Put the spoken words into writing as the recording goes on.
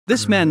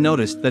This man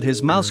noticed that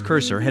his mouse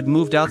cursor had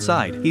moved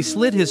outside. He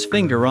slid his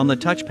finger on the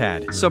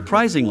touchpad.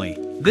 Surprisingly,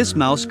 this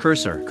mouse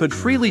cursor could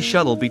freely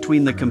shuttle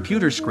between the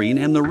computer screen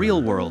and the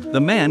real world. The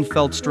man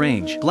felt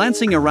strange,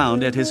 glancing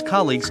around at his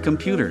colleagues'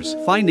 computers,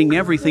 finding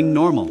everything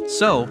normal.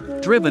 So,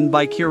 driven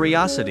by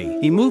curiosity,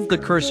 he moved the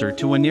cursor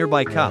to a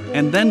nearby cup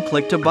and then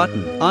clicked a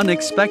button.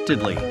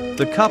 Unexpectedly,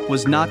 the cup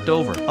was knocked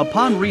over.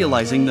 Upon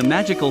realizing the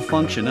magical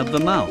function of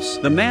the mouse,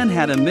 the man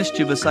had a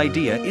mischievous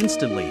idea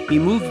instantly. He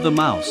moved the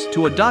mouse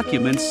to a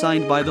document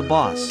signed by the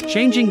boss,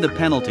 changing the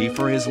penalty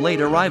for his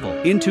late arrival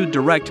into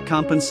direct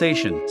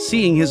compensation.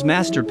 Seeing his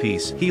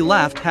masterpiece, he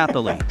laughed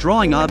happily,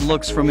 drawing odd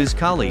looks from his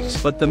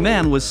colleagues, but the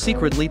man was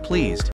secretly pleased.